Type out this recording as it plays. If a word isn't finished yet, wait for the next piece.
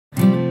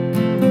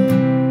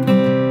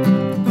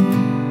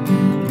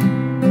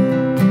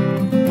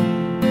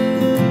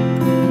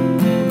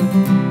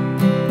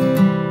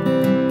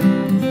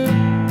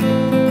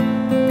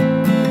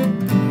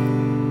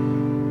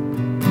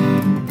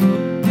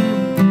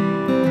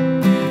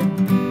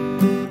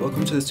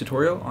this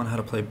tutorial on how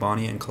to play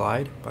Bonnie and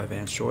Clyde by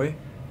Vance. We're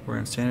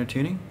in standard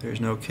tuning.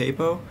 There's no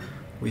capo.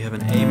 We have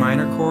an A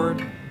minor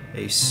chord,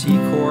 a C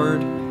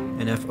chord,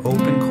 an F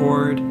open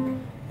chord,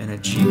 and a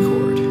G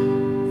chord.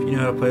 If you know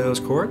how to play those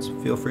chords,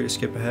 feel free to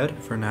skip ahead.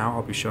 For now,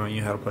 I'll be showing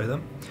you how to play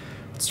them.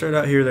 Let's start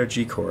out here with our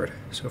G chord.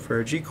 So for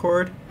our G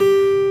chord,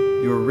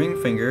 your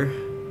ring finger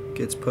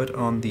gets put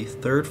on the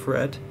 3rd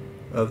fret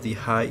of the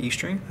high E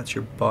string. That's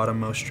your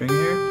bottommost string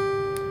here.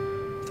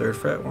 3rd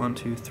fret, 1,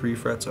 2, 3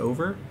 frets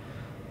over.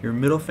 Your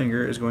middle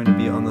finger is going to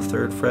be on the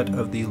 3rd fret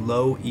of the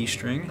low E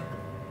string,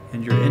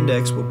 and your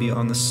index will be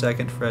on the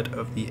 2nd fret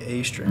of the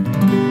A string.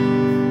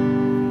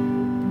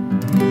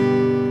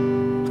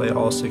 Play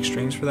all 6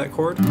 strings for that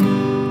chord.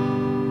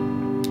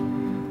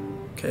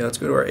 Okay, let's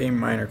go to our A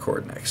minor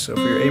chord next. So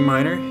for your A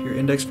minor, your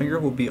index finger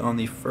will be on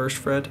the 1st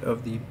fret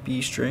of the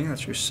B string.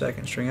 That's your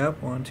 2nd string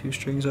up, 1, 2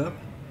 strings up.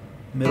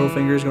 Middle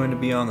finger is going to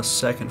be on the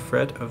 2nd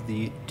fret of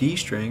the D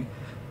string.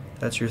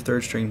 That's your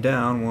 3rd string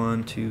down,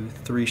 1, 2,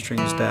 3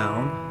 strings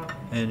down.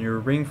 And your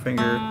ring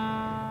finger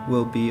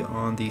will be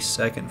on the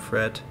 2nd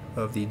fret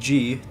of the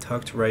G,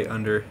 tucked right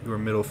under your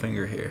middle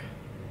finger here.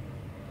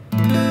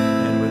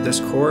 And with this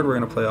chord, we're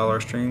going to play all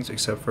our strings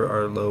except for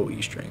our low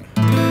E string.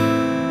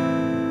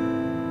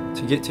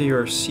 To get to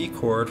your C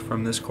chord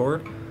from this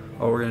chord,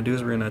 all we're going to do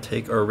is we're going to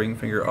take our ring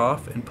finger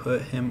off and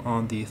put him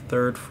on the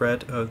 3rd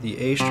fret of the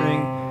A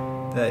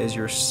string. That is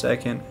your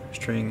 2nd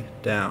string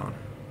down.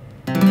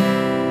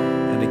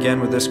 And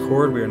again, with this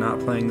chord, we are not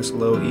playing this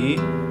low E,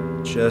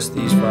 just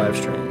these 5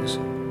 strings.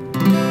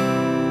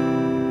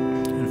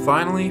 And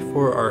finally,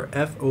 for our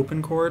F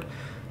open chord,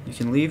 you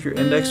can leave your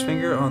index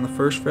finger on the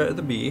 1st fret of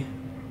the B,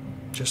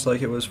 just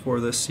like it was for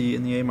the C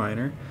and the A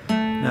minor.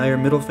 Now your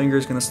middle finger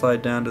is going to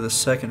slide down to the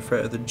 2nd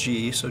fret of the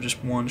G, so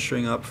just 1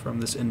 string up from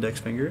this index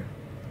finger.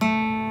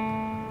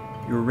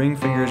 Your ring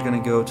finger is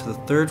going to go to the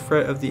 3rd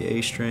fret of the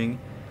A string,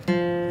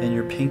 and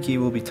your pinky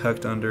will be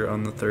tucked under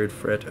on the 3rd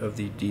fret of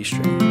the D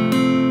string.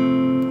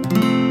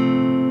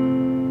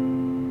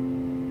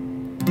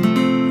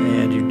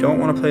 And you don't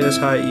want to play this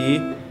high E,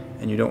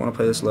 and you don't want to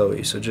play this low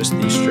E, so just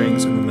these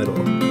strings in the middle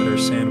that are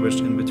sandwiched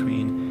in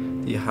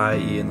between the high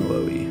E and the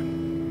low E.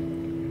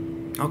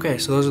 Okay,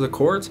 so those are the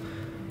chords.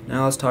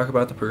 Now let's talk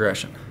about the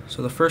progression.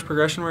 So the first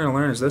progression we're going to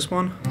learn is this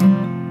one.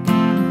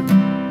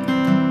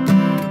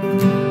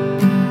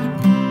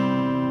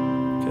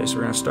 Okay, so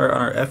we're going to start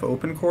on our F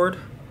open chord.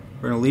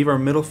 We're going to leave our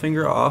middle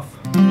finger off,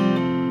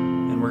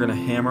 and we're going to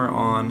hammer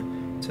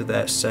on to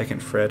that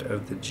 2nd fret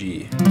of the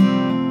G.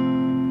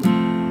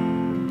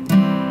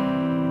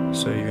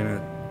 So you're going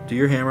to do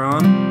your hammer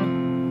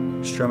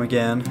on, strum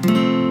again,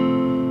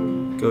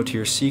 go to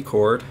your C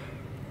chord,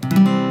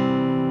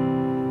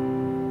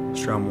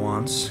 strum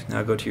once,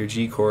 now go to your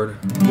G chord,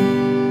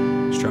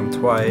 strum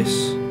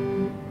twice,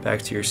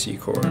 back to your C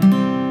chord.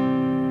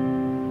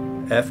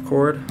 F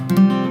chord,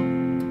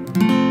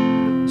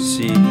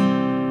 C,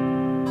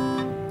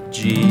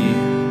 G,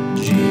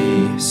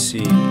 G,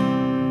 C.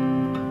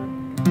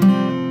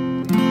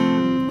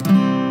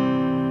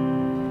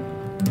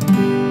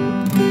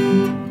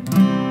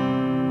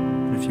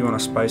 And if you want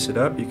to spice it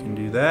up, you can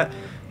do that.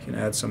 You can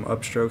add some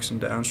upstrokes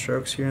and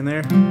downstrokes here and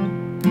there.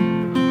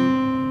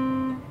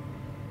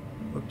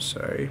 Whoops,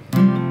 sorry.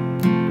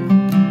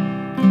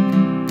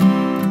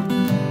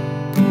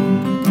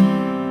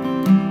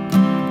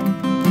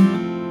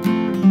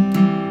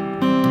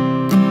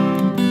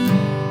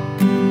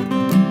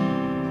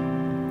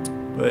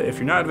 But if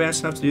you're not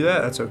advanced enough to do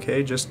that, that's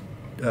okay. Just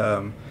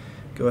go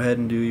ahead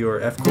and do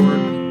your F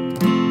chord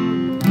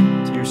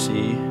to your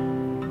C,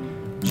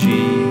 G,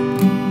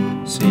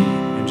 C,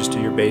 and just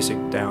do your basic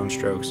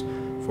downstrokes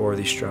for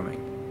the strumming.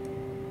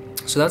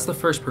 So that's the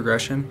first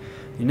progression.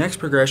 The next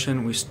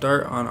progression, we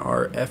start on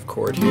our F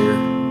chord here.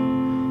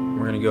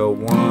 We're going to go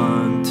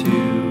 1,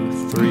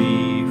 2,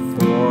 3,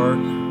 4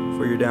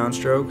 for your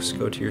downstrokes.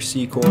 Go to your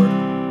C chord, 2,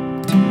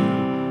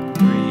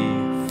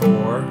 3,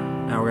 4.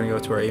 Now we're going to go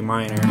to our A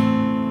minor,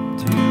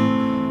 2,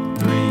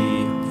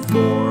 3,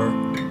 4,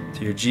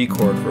 to your G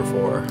chord for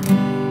 4.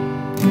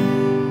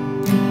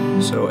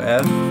 So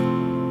F,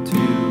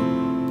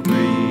 2,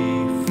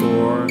 3,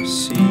 4,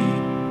 C, 2,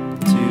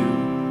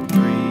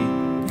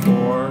 3,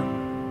 4,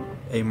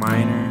 A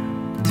minor,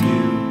 2,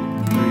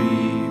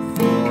 3,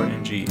 4,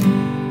 and G.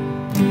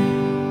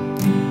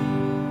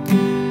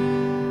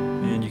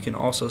 And you can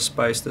also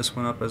spice this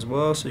one up as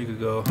well, so you could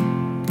go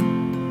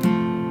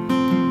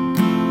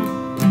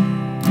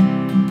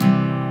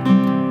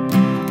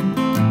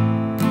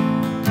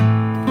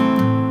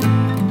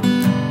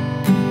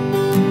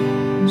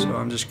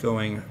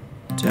going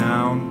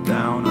down,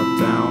 down, up,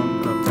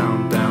 down, up,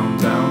 down, down,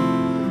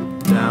 down,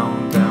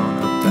 down, down,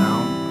 up,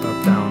 down,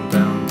 up, down,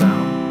 down,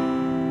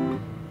 down,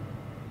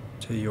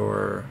 to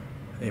your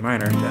A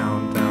minor,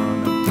 down,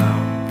 down, up,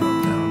 down,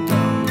 up, down,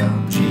 down,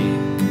 down, G.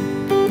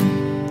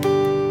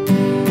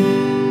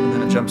 And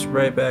then it jumps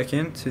right back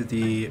into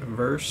the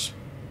verse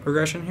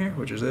progression here,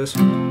 which is this.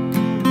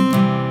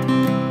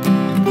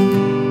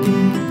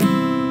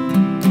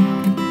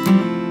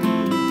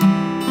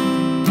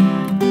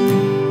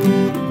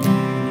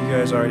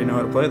 guys already know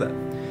how to play that.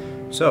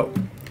 So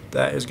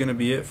that is going to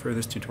be it for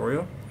this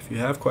tutorial. If you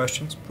have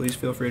questions, please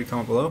feel free to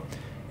comment below.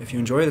 If you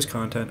enjoy this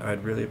content,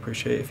 I'd really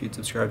appreciate if you'd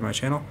subscribe to my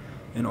channel,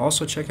 and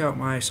also check out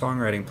my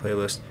songwriting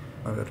playlist.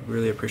 I would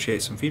really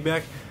appreciate some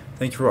feedback.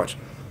 Thank you for watching.